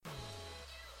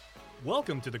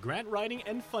Welcome to the Grant Writing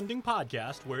and Funding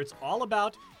Podcast, where it's all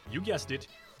about, you guessed it,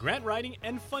 grant writing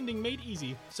and funding made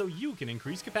easy so you can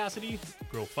increase capacity,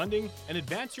 grow funding, and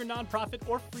advance your nonprofit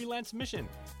or freelance mission.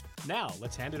 Now,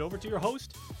 let's hand it over to your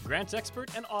host, grants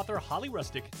expert and author Holly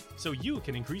Rustick, so you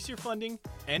can increase your funding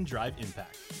and drive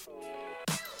impact.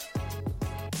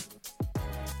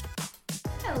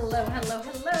 Hello.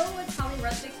 It's Holly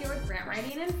Rustick here with Grant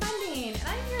Writing and Funding, and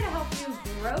I'm here to help you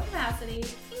grow capacity,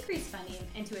 increase funding,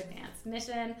 and to advance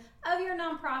mission of your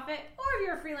nonprofit, or if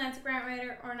you're a freelance grant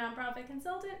writer or nonprofit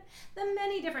consultant, the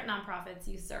many different nonprofits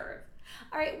you serve.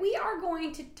 All right, we are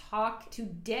going to talk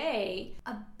today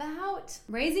about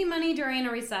raising money during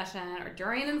a recession or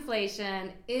during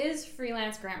inflation. Is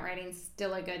freelance grant writing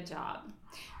still a good job?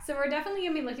 So we're definitely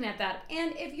going to be looking at that.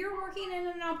 And if you're working in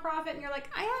a nonprofit and you're like,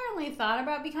 I haven't really thought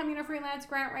about becoming a freelance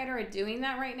grant writer or doing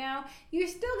that right now, you're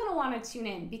still going to want to tune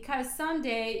in because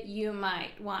someday you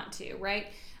might want to, right?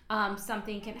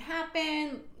 Something can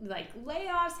happen, like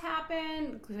layoffs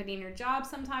happen, quitting your job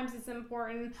sometimes is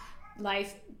important.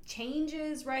 Life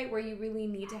changes, right, where you really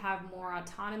need to have more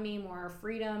autonomy, more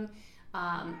freedom.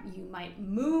 You might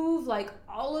move, like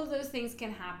all of those things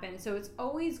can happen. So it's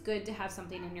always good to have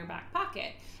something in your back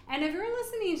pocket. And if you're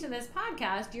listening to this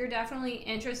podcast, you're definitely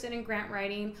interested in grant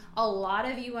writing. A lot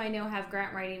of you I know have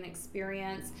grant writing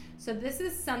experience. So this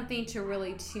is something to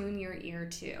really tune your ear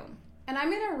to. And I'm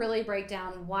going to really break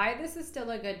down why this is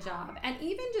still a good job, and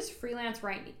even just freelance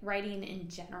writing in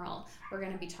general. We're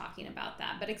going to be talking about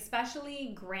that, but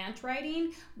especially grant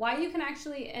writing, why you can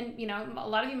actually, and you know, a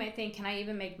lot of you might think, can I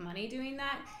even make money doing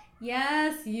that?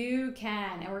 Yes, you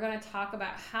can. And we're going to talk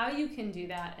about how you can do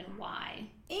that and why.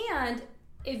 And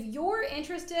if you're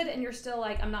interested and you're still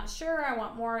like, I'm not sure, I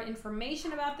want more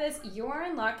information about this, you're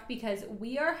in luck because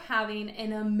we are having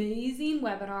an amazing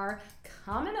webinar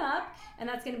coming up, and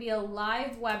that's going to be a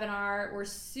live webinar. We're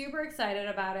super excited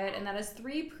about it, and that is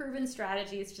 3 proven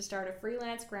strategies to start a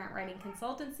freelance grant writing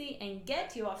consultancy and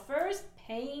get your first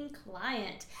paying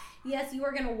client. Yes, you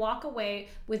are going to walk away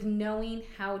with knowing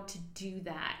how to do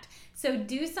that. So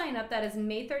do sign up. That is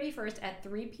May 31st at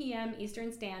 3 p.m.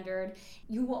 Eastern Standard.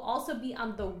 You will also be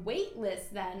on the wait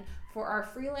list then for our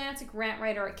Freelance Grant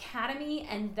Writer Academy,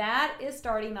 and that is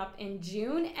starting up in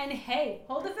June. And hey,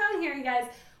 hold the phone here, you guys.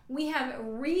 We have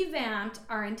revamped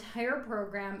our entire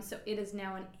program, so it is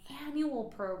now an annual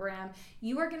program.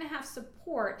 You are going to have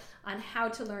support on how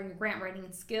to learn your grant writing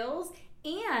skills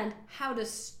and how to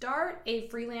start a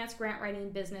freelance grant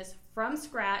writing business from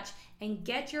scratch and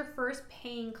get your first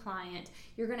paying client.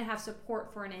 You're going to have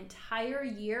support for an entire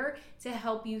year to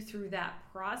help you through that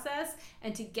process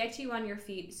and to get you on your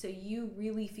feet so you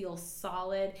really feel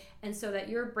solid and so that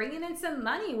you're bringing in some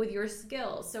money with your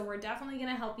skills. So we're definitely going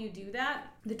to help you do that.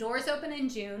 The doors open in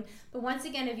June, but once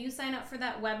again, if you sign up for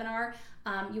that webinar,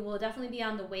 you will definitely be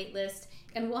on the wait list,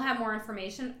 and we'll have more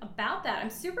information about that. I'm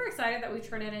super excited that we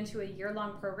turn it into a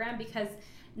year-long program because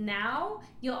now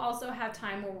you'll also have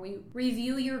time where we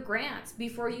review your grants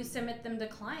before you submit them to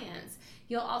clients.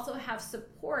 You'll also have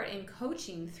support and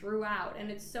coaching throughout,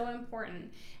 and it's so important.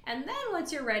 And then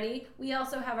once you're ready, we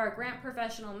also have our grant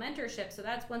professional mentorship. So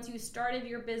that's once you started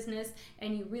your business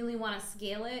and you really want to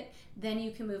scale it, then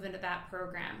you can move into that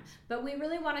program. But we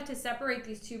really wanted to separate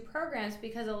these 2 programs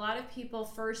because a lot of people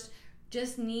first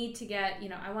just need to get,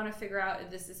 I want to figure out if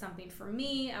this is something for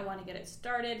me. I want to get it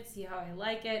started, see how I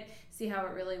like it, see how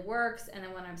it really works. And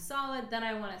then when I'm solid, then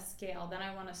I want to scale. Then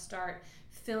I want to start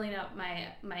filling up my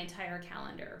entire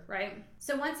calendar, right?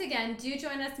 So once again, do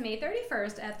join us May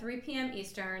 31st at 3 p.m.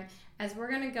 Eastern as we're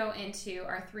going to go into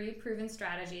our 3 proven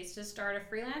strategies to start a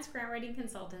freelance grant writing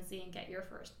consultancy and get your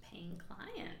first paying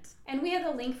client. And we have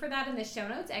the link for that in the show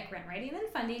notes at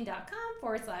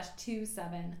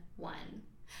grantwritingandfunding.com/271.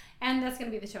 And that's going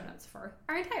to be the show notes for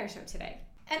our entire show today.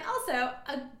 And also,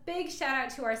 a big shout out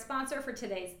to our sponsor for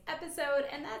today's episode,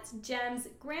 and that's GEMS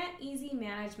Grant Easy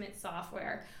Management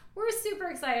Software. We're super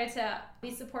excited to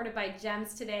be supported by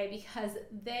GEMS today because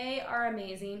they are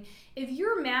amazing. If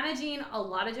you're managing a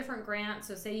lot of different grants,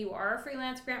 so say you are a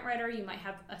freelance grant writer, you might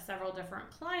have several different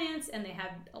clients and they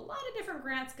have a lot of different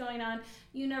grants going on.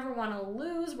 You never want to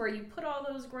lose where you put all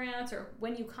those grants or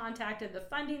when you contacted the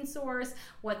funding source,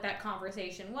 what that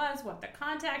conversation was, what the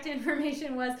contact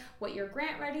information was, what your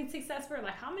grant writing success were,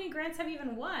 like how many grants have you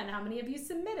even won, how many have you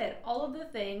submitted, all of the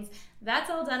things. That's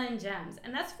all done in GEMS.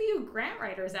 And that's for you grant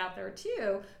writers out there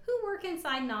too who work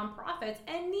inside nonprofits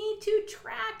and need to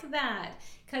track that.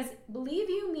 Because believe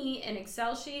you me, an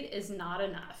Excel sheet is not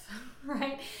enough,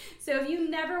 right? So if you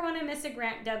never want to miss a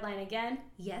grant deadline again,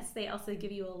 yes, they also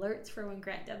give you alerts for when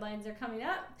grant deadlines are coming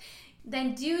up.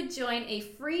 then do join a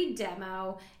free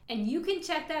demo, and you can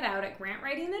check that out at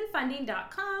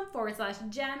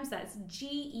grantwritingandfunding.com/gems. That's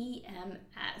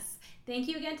GEMS. Thank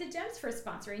you again to GEMS for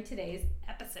sponsoring today's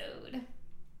episode.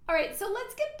 All right, so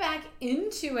let's get back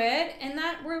into it, and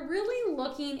that we're really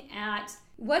looking at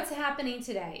what's happening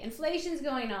today. Inflation's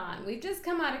going on. We've just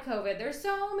come out of COVID. There's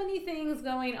so many things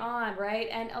going on, right?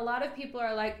 And a lot of people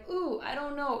are like, ooh, I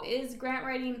don't know, is grant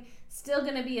writing still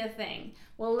going to be a thing?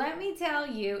 Well, let me tell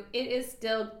you, it is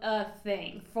still a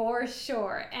thing for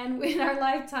sure. And in our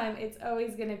lifetime, it's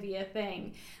always going to be a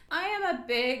thing. I am a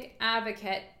big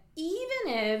advocate, even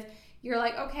if you're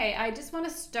like, okay, I just want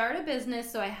to start a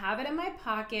business so I have it in my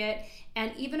pocket,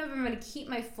 and even if I'm going to keep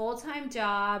my full-time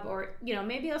job, or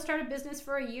maybe I'll start a business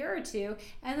for a year or two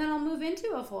and then I'll move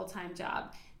into a full-time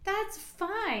job. That's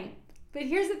fine. But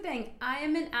here's the thing, I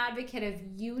am an advocate of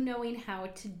you knowing how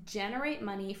to generate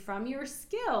money from your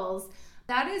skills.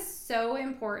 That is so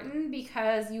important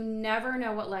because you never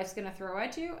know what life's going to throw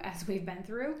at you, as we've been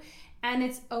through. And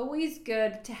it's always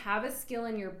good to have a skill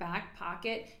in your back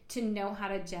pocket to know how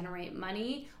to generate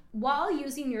money while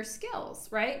using your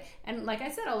skills, right? And like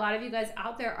I said, a lot of you guys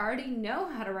out there already know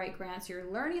how to write grants. You're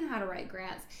learning how to write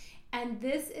grants. And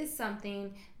this is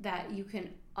something that you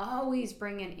can always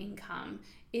bring in income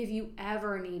if you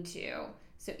ever need to.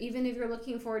 So even if you're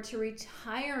looking forward to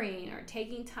retiring or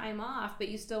taking time off, but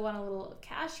you still want a little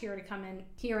cash here to come in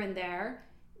here and there,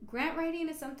 grant writing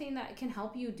is something that can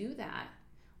help you do that.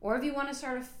 Or if you want to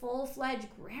start a full-fledged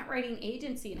grant writing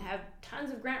agency and have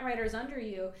tons of grant writers under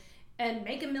you and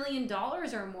make $1 million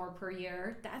or more per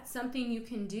year, that's something you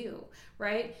can do,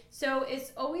 right? So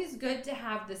it's always good to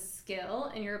have the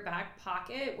skill in your back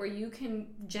pocket where you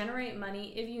can generate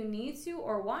money if you need to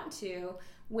or want to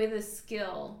with a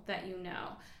skill that you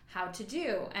know how to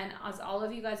do. And as all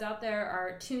of you guys out there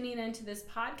are tuning into this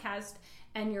podcast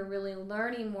and you're really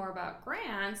learning more about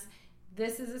grants,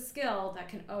 this is a skill that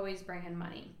can always bring in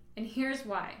money. And here's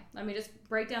why. Let me just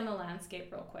break down the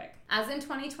landscape real quick. As in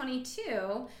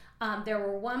 2022, there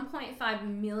were 1.5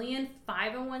 million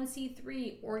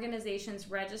 501c3 organizations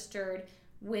registered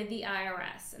with the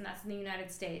IRS, and that's in the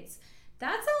United States.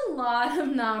 That's a lot of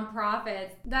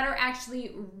nonprofits that are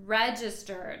actually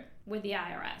registered with the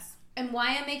IRS. And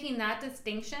why I'm making that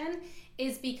distinction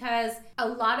is because a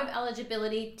lot of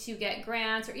eligibility to get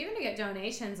grants or even to get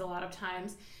donations a lot of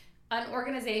times, an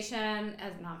organization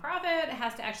as a nonprofit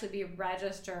has to actually be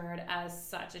registered as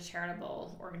such a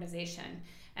charitable organization.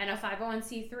 And a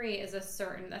 501c3 is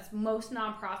most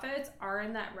nonprofits are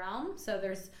in that realm. So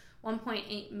there's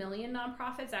 1.8 million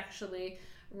nonprofits actually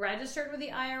registered with the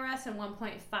IRS, and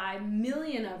 1.5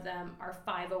 million of them are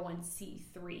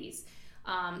 501c3s.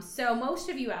 So most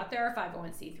of you out there are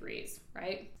 501c3s,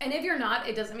 right? And if you're not,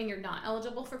 it doesn't mean you're not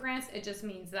eligible for grants. It just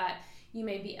means that you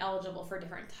may be eligible for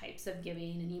different types of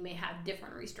giving and you may have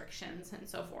different restrictions and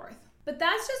so forth. But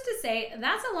that's just to say,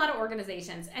 that's a lot of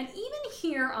organizations. And even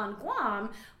here on Guam,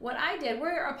 what I did,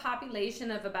 we're a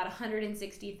population of about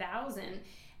 160,000.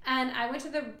 And I went to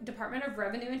the Department of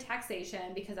Revenue and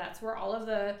Taxation because that's where all of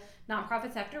the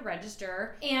nonprofits have to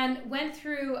register, and went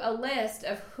through a list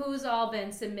of who's all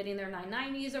been submitting their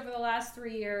 990s over the last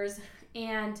 3 years.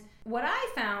 And what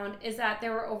I found is that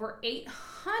there were over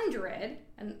 800,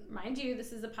 and mind you,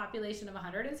 this is a population of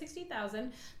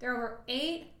 160,000, there are over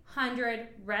 800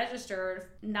 registered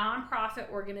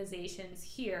nonprofit organizations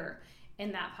here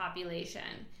in that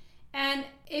population. And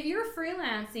if you're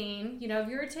freelancing, if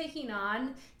you're taking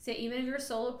on, say, even if you're a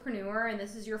solopreneur and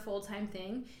this is your full-time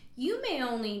thing, you may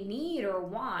only need or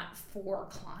want 4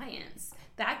 clients.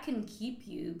 That can keep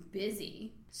you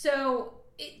busy. So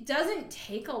it doesn't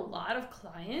take a lot of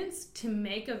clients to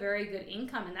make a very good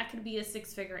income, and that could be a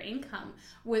 6-figure income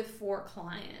with 4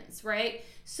 clients, right?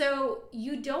 So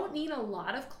you don't need a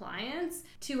lot of clients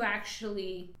to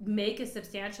actually make a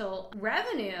substantial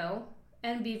revenue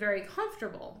and be very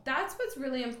comfortable. That's what's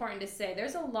really important to say.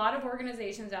 There's a lot of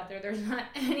organizations out there. There's not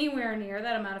anywhere near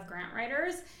that amount of grant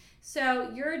writers. So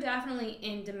you're definitely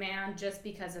in demand just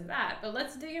because of that. But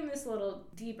let's dig in this a little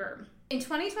deeper. In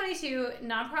 2022,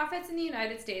 nonprofits in the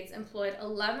United States employed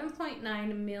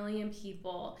 11.9 million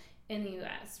people in the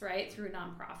US, right, through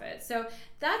nonprofits. So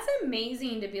that's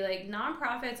amazing to be like,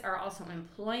 nonprofits are also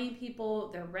employing people,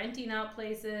 they're renting out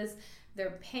places,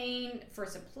 they're paying for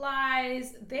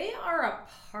supplies. They are a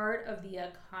part of the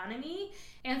economy.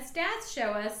 And stats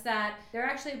show us that they're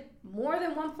actually more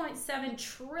than $1.7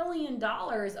 trillion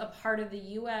a part of the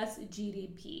US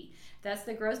GDP. That's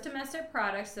the gross domestic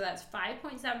product. So that's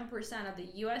 5.7% of the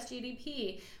US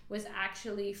GDP was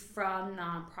actually from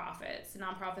nonprofits.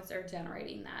 Nonprofits are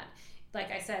generating that.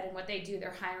 Like I said, and what they do,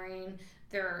 they're hiring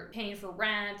they're paying for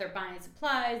rent, they're buying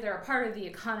supplies, they're a part of the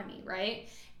economy, right?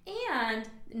 And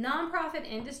nonprofit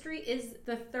industry is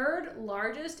the third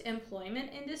largest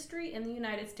employment industry in the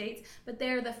United States, but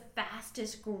they're the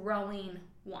fastest growing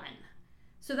one.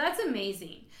 So that's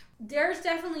amazing. There's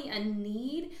definitely a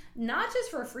need, not just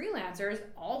for freelancers,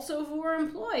 also for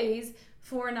employees,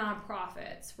 for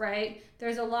nonprofits, right?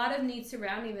 There's a lot of need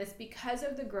surrounding this because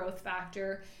of the growth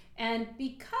factor and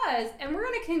we're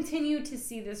going to continue to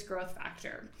see this growth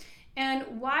factor.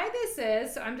 And why this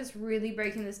is, so I'm just really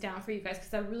breaking this down for you guys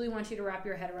because I really want you to wrap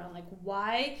your head around like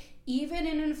why, even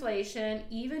in inflation,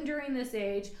 even during this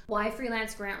age, why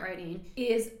freelance grant writing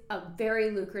is a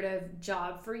very lucrative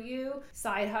job for you,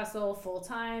 side hustle,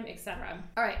 full-time, etc.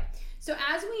 All right. So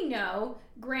as we know,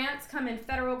 grants come in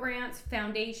federal grants,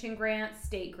 foundation grants,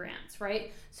 state grants,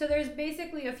 right? So there's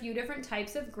basically a few different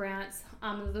types of grants.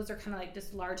 Those are kind of like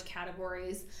just large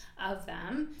categories of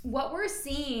them. What we're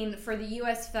seeing for the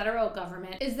U.S. federal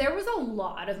government is there was a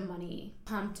lot of money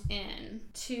pumped in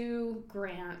to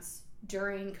grants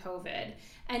during COVID.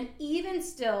 And even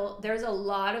still, there's a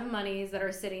lot of monies that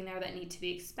are sitting there that need to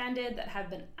be expended, that have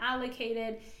been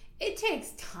allocated. It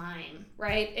takes time,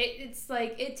 right?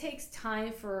 It takes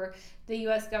time for the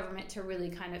U.S. government to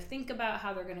really kind of think about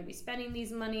how they're going to be spending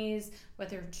these monies, what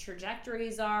their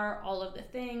trajectories are, all of the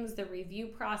things, the review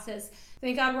process.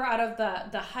 Thank God we're out of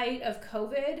the height of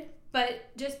COVID,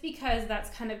 but just because that's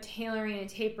kind of tailoring and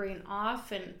tapering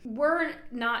off, and we're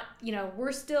not,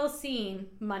 we're still seeing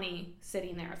money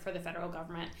sitting there for the federal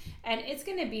government, and it's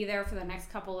going to be there for the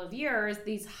next couple of years,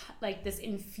 this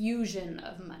infusion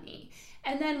of money.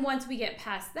 And then once we get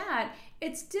past that,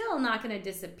 it's still not going to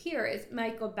disappear. It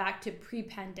might go back to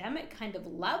pre-pandemic kind of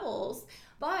levels,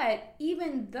 but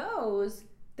even those,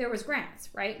 there was grants,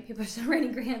 right? People are still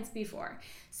writing grants before.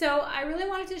 So I really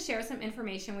wanted to share some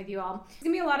information with you all. It's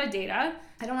going to be a lot of data.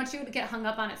 I don't want you to get hung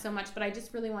up on it so much, but I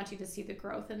just really want you to see the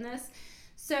growth in this.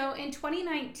 So in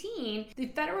 2019, the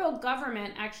federal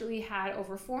government actually had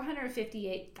over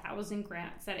 458,000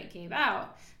 grants that it gave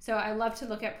out. So I love to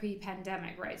look at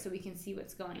pre-pandemic, right? So we can see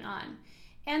what's going on.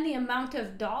 And the amount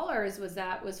of dollars was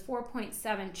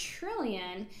 4.7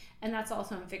 trillion, and that's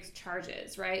also in fixed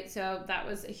charges, right? So that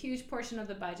was a huge portion of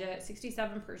the budget,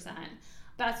 67%.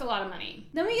 That's a lot of money.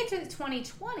 Then we get to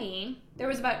 2020, there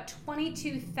was about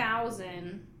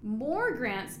 22,000 more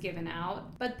grants given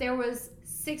out, but there was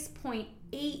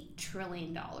 $6.8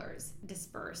 trillion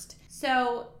dispersed.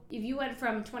 So if you went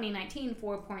from 2019,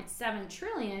 4.7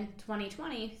 trillion,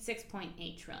 2020,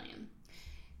 6.8 trillion.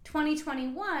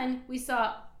 2021, we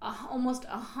saw almost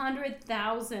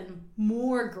 100,000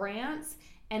 more grants,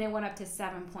 and it went up to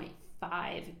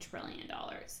 $7.5 trillion.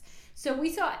 So we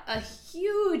saw a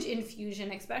huge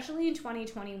infusion, especially in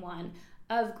 2021,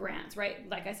 of grants, right?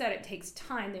 Like I said, it takes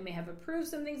time. They may have approved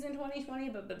some things in 2020,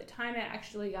 but by the time it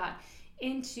actually got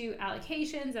into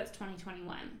allocations, that's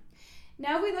 2021.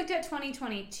 Now, if we looked at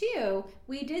 2022,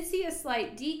 we did see a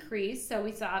slight decrease. So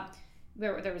we saw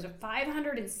there was a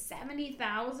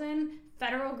 570,000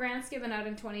 federal grants given out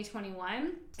in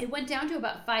 2021. It went down to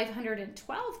about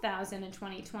 512,000 in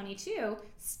 2022,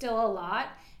 still a lot.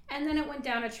 And then it went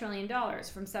down $1 trillion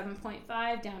from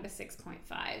 7.5 down to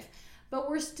 6.5. But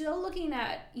we're still looking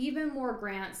at even more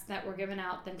grants that were given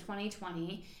out than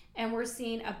 2020. And we're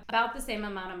seeing about the same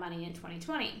amount of money in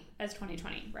 2020 as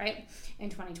 2020, right? In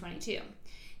 2022.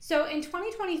 So in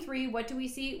 2023, what do we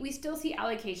see? We still see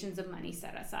allocations of money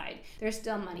set aside. There's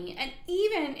still money. And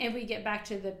even if we get back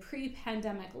to the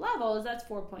pre-pandemic levels, that's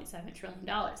 $4.7 trillion.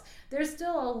 There's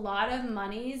still a lot of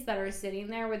monies that are sitting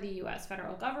there with the U.S.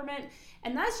 federal government.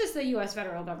 And that's just the U.S.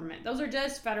 federal government. Those are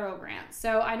just federal grants.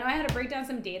 So I know I had to break down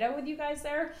some data with you guys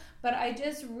there, but I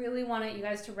just really wanted you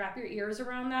guys to wrap your ears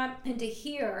around that and to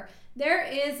hear there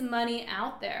is money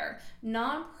out there.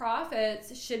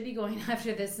 Nonprofits should be going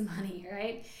after this money,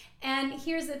 right? And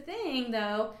here's the thing,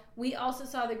 though. We also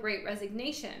saw the Great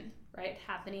Resignation, right,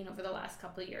 happening over the last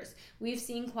couple of years. We've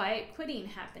seen quiet quitting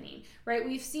happening, right?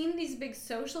 We've seen these big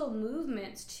social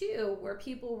movements, too, where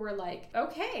people were like,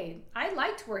 okay, I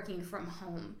liked working from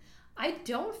home. I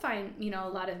don't find, a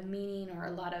lot of meaning or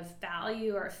a lot of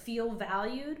value or feel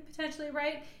valued, potentially,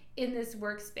 right, in this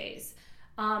workspace.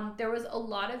 There was a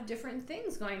lot of different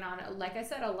things going on. Like I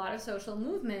said, a lot of social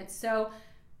movements. So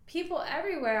people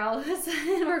everywhere all of a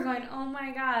sudden were going, oh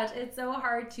my gosh, it's so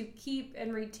hard to keep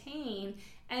and retain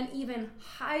and even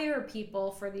hire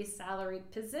people for these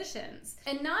salaried positions.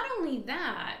 And not only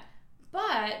that,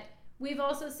 but We've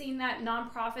also seen that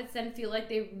nonprofits then feel like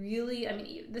they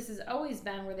really, this has always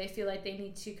been where they feel like they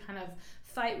need to kind of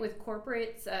fight with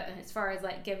corporates as far as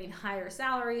like giving higher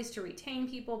salaries to retain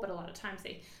people, but a lot of times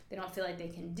they don't feel like they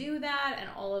can do that and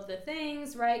all of the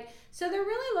things, right? So they're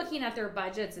really looking at their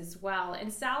budgets as well.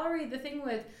 And salary, the thing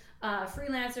with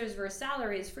freelancers versus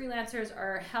salaries, freelancers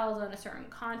are held on a certain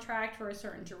contract for a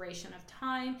certain duration of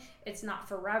time. It's not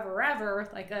forever ever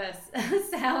like a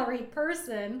salaried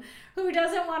person who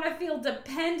doesn't want to feel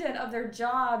dependent of their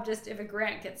job just if a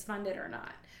grant gets funded or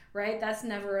not, right? That's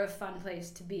never a fun place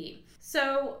to be.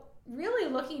 So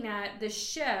really looking at the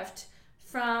shift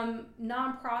from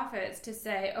nonprofits to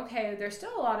say, okay, there's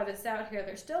still a lot of us out here,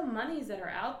 there's still monies that are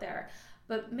out there,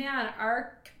 but man,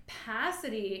 our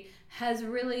capacity has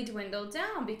really dwindled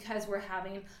down because we're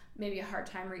having maybe a hard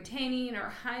time retaining or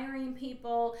hiring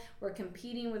people. We're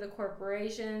competing with the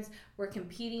corporations. We're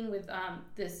competing with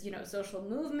this, social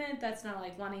movement that's not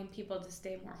like wanting people to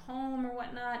stay more home or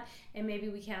whatnot. And maybe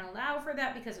we can't allow for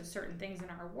that because of certain things in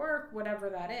our work, whatever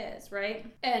that is, right?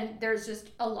 And there's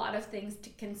just a lot of things to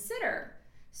consider.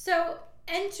 So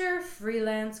enter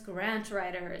freelance grant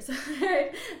writers.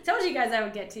 I told you guys I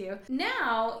would get to you.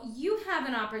 Now you have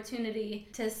an opportunity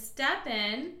to step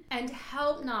in and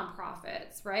help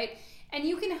nonprofits, right? And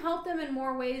you can help them in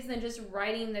more ways than just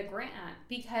writing the grant,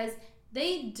 because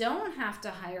they don't have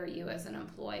to hire you as an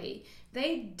employee.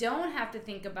 They don't have to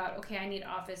think about, okay, I need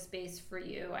office space for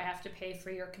you. I have to pay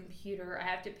for your computer. I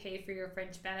have to pay for your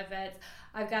fringe benefits.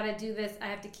 I've got to do this. I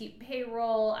have to keep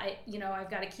payroll. I've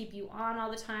got to keep you on all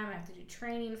the time. I have to do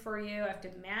training for you. I have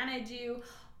to manage you.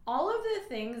 All of the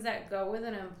things that go with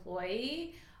an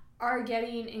employee are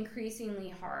getting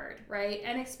increasingly hard, right?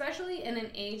 And especially in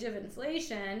an age of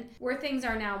inflation where things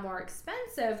are now more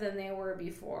expensive than they were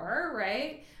before,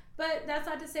 right? But that's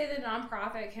not to say that a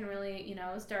nonprofit can really,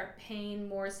 start paying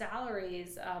more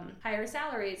salaries, higher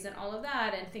salaries and all of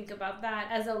that, and think about that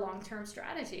as a long-term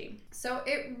strategy. So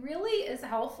it really is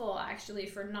helpful actually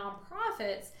for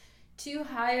nonprofits to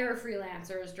hire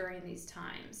freelancers during these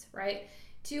times, right?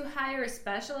 To hire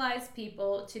specialized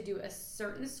people to do a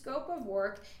certain scope of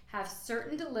work, have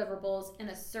certain deliverables in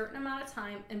a certain amount of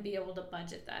time, and be able to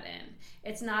budget that in.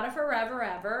 It's not a forever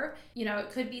ever. It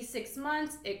could be 6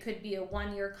 months, it could be a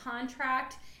 1-year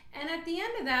contract. And at the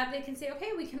end of that, they can say,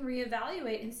 okay, we can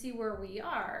reevaluate and see where we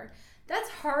are. That's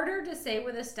harder to say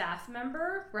with a staff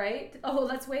member, right? Oh,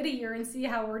 let's wait a year and see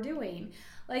how we're doing.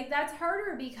 Like, that's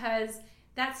harder because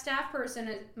that staff person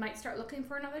might start looking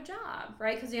for another job,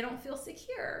 right? Because they don't feel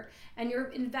secure. And you're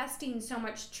investing so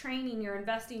much training, you're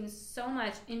investing so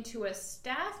much into a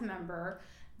staff member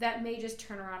that may just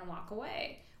turn around and walk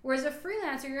away. Whereas a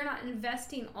freelancer, you're not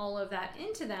investing all of that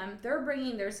into them. They're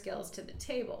bringing their skills to the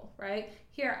table, right?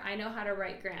 Here, I know how to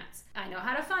write grants. I know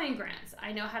how to find grants.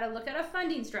 I know how to look at a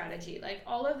funding strategy. Like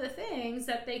all of the things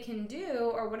that they can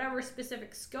do, or whatever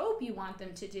specific scope you want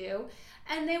them to do,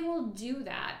 and they will do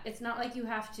that. It's not like you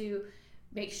have to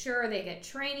make sure they get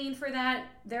training for that.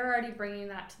 They're already bringing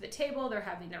that to the table. They're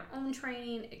having their own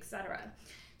training, etc.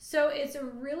 So it's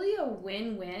really a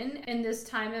win-win in this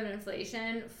time of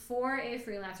inflation for a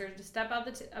freelancer to step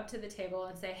up to the table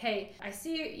and say, hey, I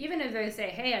see, even if they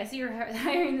say, hey, I see you're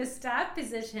hiring this staff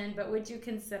position, but would you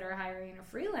consider hiring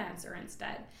a freelancer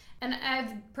instead? And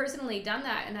I've personally done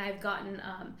that, and I've gotten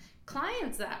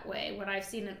clients that way when I've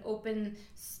seen an open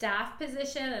staff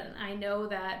position and I know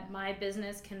that my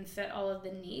business can fit all of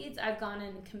the needs. I've gone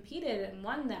and competed and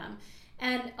won them.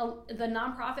 And the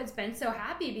nonprofit's been so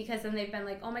happy because then they've been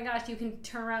like, oh my gosh, you can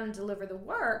turn around and deliver the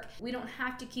work. We don't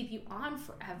have to keep you on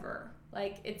forever.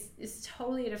 Like it's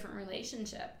totally a different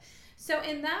relationship. So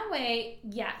in that way,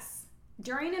 yes,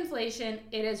 during inflation,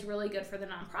 it is really good for the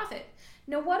nonprofit.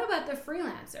 Now, what about the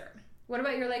freelancer? What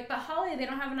about you're like, but Holly, they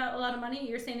don't have a lot of money.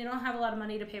 You're saying they don't have a lot of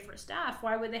money to pay for staff.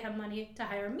 Why would they have money to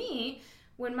hire me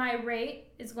when my rate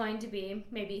is going to be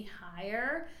maybe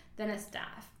higher than a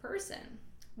staff person?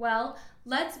 Well,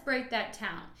 let's break that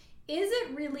down. Is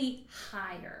it really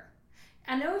higher?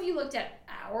 I know if you looked at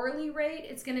hourly rate,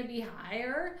 it's going to be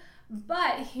higher,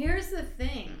 but here's the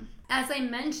thing. As I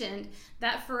mentioned,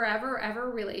 that forever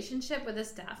ever relationship with a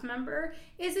staff member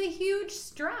is a huge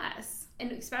stress.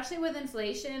 And especially with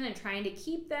inflation and trying to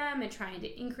keep them and trying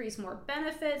to increase more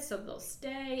benefits so they'll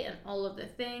stay and all of the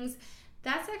things,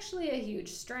 that's actually a huge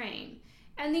strain.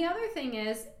 And the other thing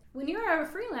is, when you're a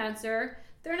freelancer,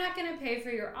 they're not going to pay for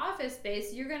your office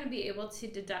space. You're going to be able to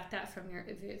deduct that from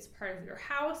if it's part of your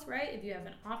house, right? If you have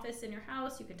an office in your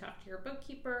house, you can talk to your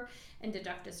bookkeeper and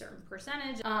deduct a certain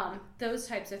percentage, those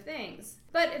types of things.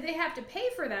 But if they have to pay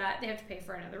for that, they have to pay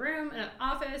for another room, an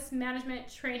office, management,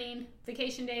 training,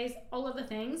 vacation days, all of the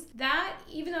things. That,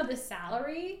 even though the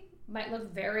salary might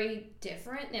look very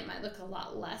different. It might look a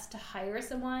lot less to hire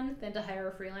someone than to hire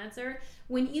a freelancer.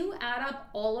 When you add up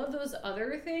all of those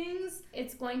other things,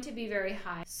 it's going to be very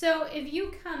high. So if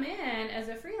you come in as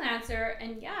a freelancer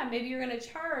and maybe you're going to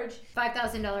charge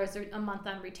 $5,000 a month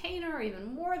on retainer, or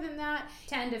even more than that,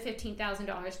 $10,000 to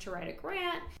 $15,000 to write a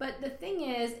grant. But the thing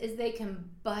is they can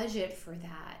budget for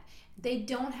that. They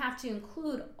don't have to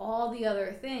include all the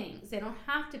other things. They don't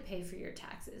have to pay for your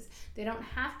taxes. They don't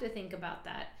have to think about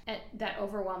that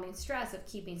overwhelming stress of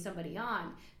keeping somebody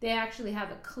on. They actually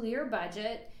have a clear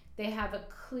budget. They have a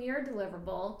clear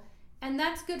deliverable. And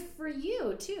that's good for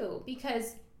you too,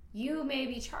 because you may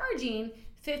be charging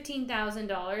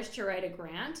 $15,000 to write a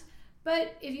grant.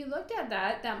 But if you looked at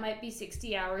that might be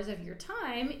 60 hours of your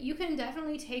time. You can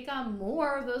definitely take on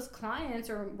more of those clients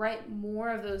or write more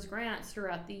of those grants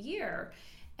throughout the year.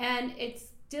 And it's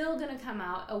still going to come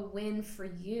out a win for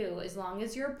you as long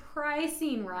as you're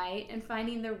pricing right and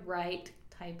finding the right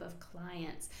type of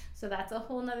clients. So that's a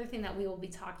whole nother thing that we will be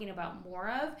talking about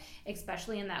more of,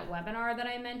 especially in that webinar that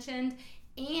I mentioned.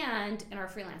 And in our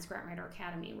Freelance Grant Writer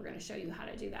Academy, we're going to show you how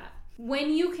to do that.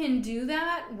 When you can do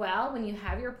that, when you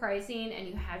have your pricing and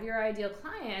you have your ideal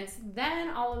clients, then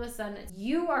all of a sudden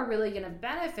you are really going to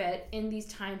benefit in these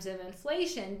times of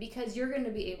inflation because you're going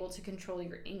to be able to control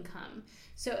your income.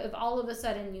 So if all of a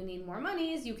sudden you need more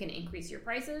monies, you can increase your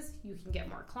prices, you can get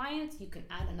more clients, you can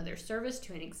add another service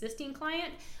to an existing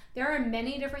client. There are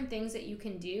many different things that you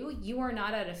can do. You are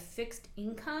not at a fixed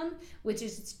income, which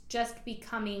is just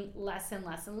becoming less and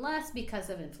less and less because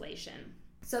of inflation.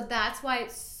 So that's why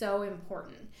it's so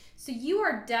important. So you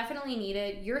are definitely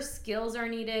needed. Your skills are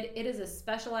needed. It is a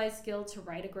specialized skill to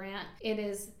write a grant. It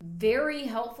is very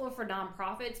helpful for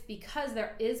nonprofits because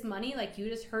there is money, like you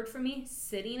just heard from me,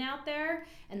 sitting out there.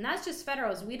 And that's just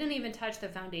federals. We didn't even touch the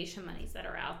foundation monies that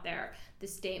are out there, the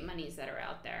state monies that are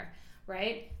out there,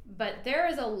 right? But there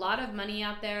is a lot of money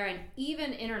out there, and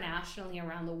even internationally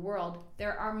around the world,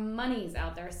 there are monies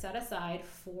out there set aside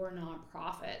for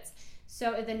nonprofits.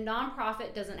 So if the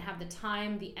nonprofit doesn't have the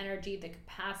time, the energy, the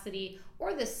capacity,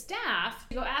 or the staff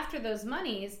to go after those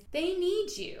monies, they need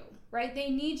you, right? They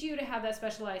need you to have that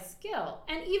specialized skill.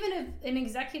 And even if an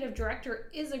executive director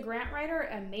is a grant writer,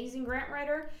 amazing grant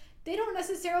writer, they don't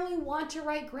necessarily want to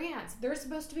write grants. They're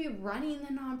supposed to be running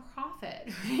the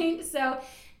nonprofit, right? So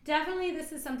definitely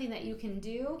this is something that you can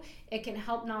do. It can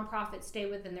help nonprofits stay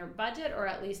within their budget, or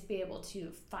at least be able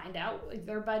to find out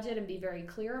their budget and be very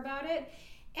clear about it.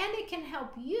 And it can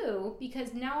help you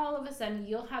because now all of a sudden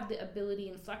you'll have the ability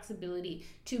and flexibility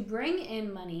to bring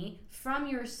in money from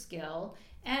your skill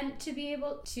and to be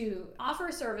able to offer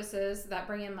services that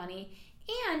bring in money.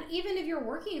 And even if you're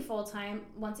working full-time,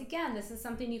 once again, this is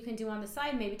something you can do on the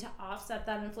side, maybe to offset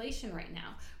that inflation right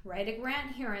now. Write a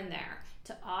grant here and there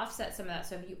to offset some of that.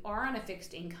 So if you are on a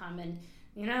fixed income and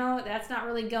that's not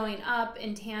really going up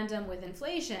in tandem with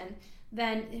inflation,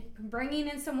 then bringing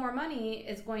in some more money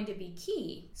is going to be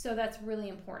key. So that's really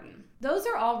important. Those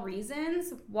are all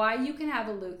reasons why you can have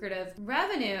a lucrative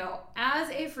revenue as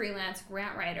a freelance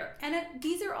grant writer. And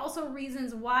these are also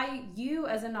reasons why you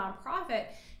as a nonprofit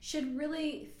should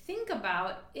really think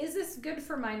about, is this good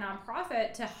for my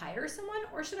nonprofit to hire someone,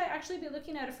 or should I actually be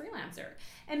looking at a freelancer?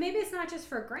 And maybe it's not just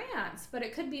for grants, but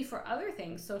it could be for other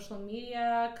things, social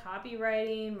media,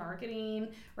 copywriting, marketing,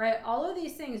 right? All of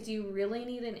these things. Do you really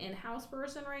need an in-house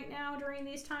person right now during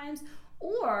these times?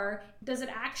 Or does it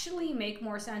actually make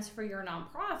more sense for your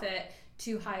nonprofit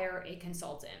to hire a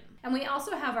consultant? And we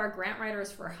also have our grant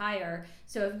writers for hire.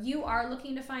 So if you are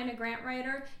looking to find a grant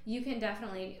writer, you can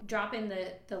definitely drop in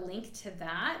the link to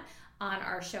that on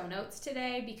our show notes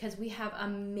today, because we have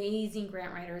amazing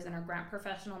grant writers in our grant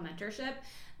professional mentorship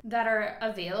that are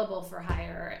available for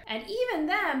hire. And even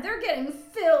them, they're getting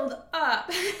filled up.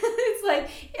 It's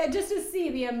like, just to see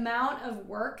the amount of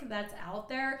work that's out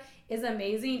there is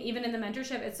amazing. Even in the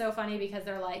mentorship, it's so funny because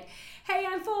they're like, hey,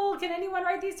 I'm full. Can anyone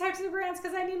write these types of grants?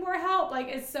 Because I need more help. Like,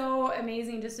 it's so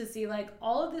amazing just to see like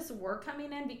all of this work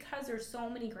coming in because there's so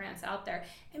many grants out there.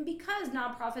 And because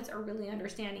nonprofits are really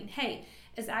understanding, hey,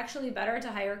 it's actually better to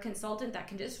hire a consultant that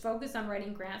can just focus on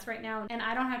writing grants right now, and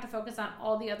I don't have to focus on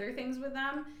all the other things with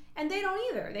them. And they don't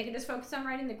either. They can just focus on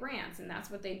writing the grants, and that's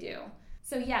what they do.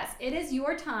 So yes, it is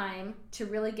your time to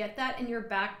really get that in your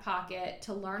back pocket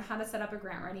to learn how to set up a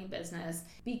grant writing business,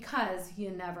 because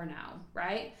you never know,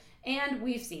 right? And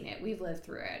we've seen it. We've lived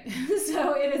through it.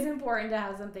 So it is important to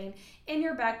have something in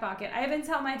your back pocket. I even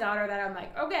tell my daughter that. I'm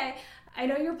like, okay, I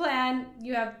know your plan.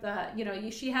 You have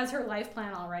she has her life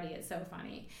plan already. It's so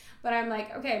funny. But I'm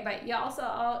like, okay, but you also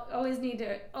always need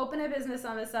to open a business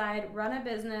on the side, run a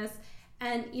business,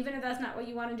 And even if that's not what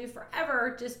you want to do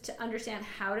forever, just to understand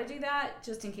how to do that,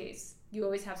 just in case, you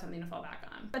always have something to fall back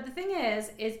on. But the thing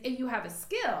is if you have a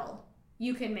skill,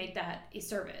 you can make that a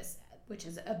service, which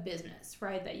is a business,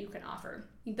 right, that you can offer.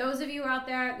 Those of you out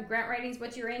there, the grant writing is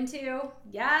what you're into.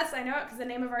 Yes, I know it because the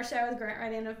name of our show is Grant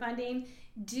Writing and Funding.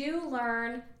 Do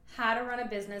learn how to run a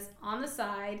business on the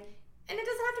side. And it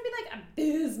doesn't have to be like a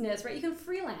business, right? You can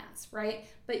freelance, right?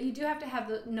 But you do have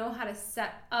to know how to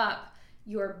set up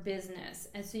your business,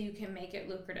 and so you can make it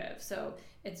lucrative. So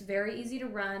it's very easy to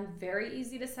run, very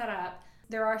easy to set up.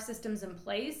 There are systems in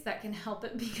place that can help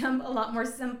it become a lot more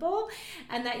simple,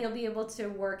 and that you'll be able to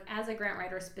work as a grant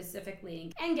writer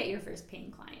specifically and get your first paying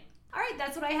client. All right,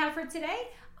 that's what I have for today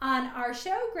on our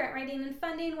show, Grant Writing and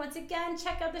Funding. Once again,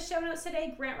 check out the show notes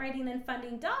today,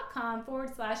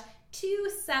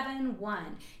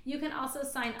 grantwritingandfunding.com/271. You can also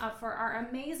sign up for our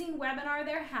amazing webinar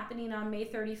there happening on May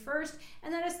 31st,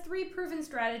 and that is 3 proven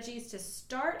strategies to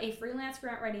start a freelance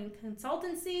grant writing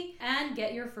consultancy and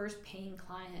get your first paying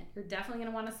client. You're definitely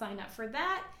going to want to sign up for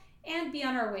that and be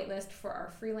on our waitlist for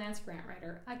our Freelance Grant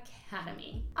Writer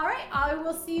Academy. All right, I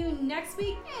will see you next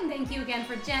week, and thank you again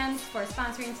for GEMS for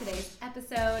sponsoring today's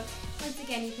episode. Once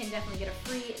again, you can definitely get a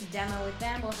free demo with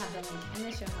them. We'll have the link in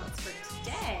the show notes for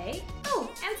today. Oh,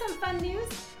 and some fun news.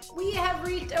 We have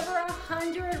reached over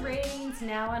 100 ratings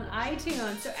now on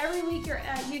iTunes. So every week you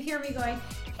hear me going,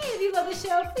 hey, if you love the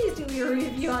show, please do leave a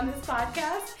review on this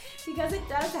podcast, because it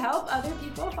does help other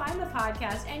people find the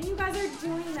podcast, and you guys are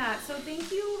doing that. So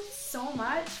thank you so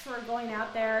much for going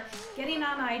out there, getting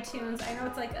on iTunes. I know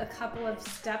it's like a couple of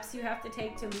steps you have to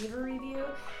take to leave a review.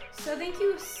 So thank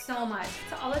you so much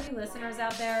to all of you listeners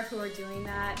out there who are doing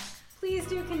that. Please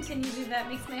do continue to do that. It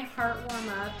makes my heart warm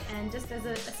up. And just as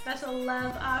a special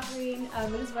love offering, I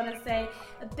just want to say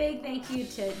a big thank you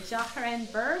to Jochen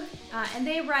Berg. And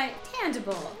they write,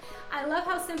 tangible. I love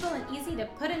how simple and easy to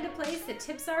put into place the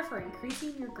tips are for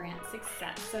increasing your grant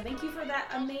success. So thank you for that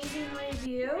amazing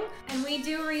review. And we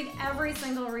do read every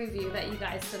single review that you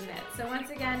guys submit. So once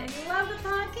again, if you love the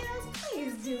podcast,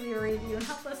 please do leave a review and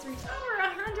help us reach over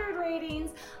 100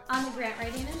 ratings on the Grant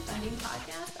Writing and Funding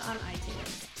podcast on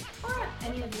iTunes or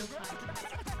any of your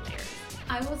podcast players.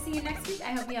 I will see you next week.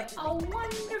 I hope you have a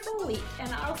wonderful week,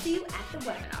 and I'll see you at the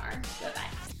webinar.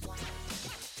 Bye-bye.